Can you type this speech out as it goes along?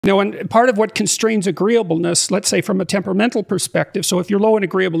You know, and part of what constrains agreeableness, let's say from a temperamental perspective, so if you're low in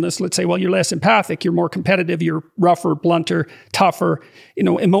agreeableness, let's say, well, you're less empathic, you're more competitive, you're rougher, blunter, tougher, you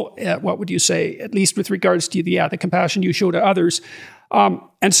know, what would you say, at least with regards to the compassion you show to others.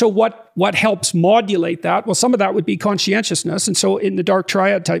 And so what helps modulate that? Well, some of that would be conscientiousness. And so in the dark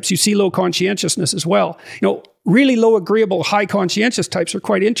triad types, you see low conscientiousness as well. You know, really low agreeable, high conscientious types are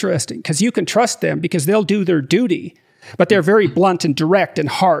quite interesting because you can trust them because they'll do their duty. But they're very blunt and direct and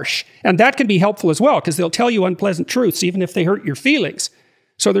harsh. And that can be helpful as well because they'll tell you unpleasant truths, even if they hurt your feelings.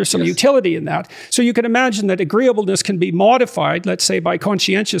 So there's some utility in that. So you can imagine that agreeableness can be modified, let's say, by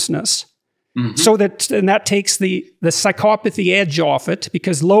conscientiousness. So that takes the psychopathy edge off it,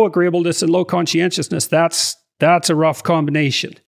 because low agreeableness and low conscientiousness, that's a rough combination.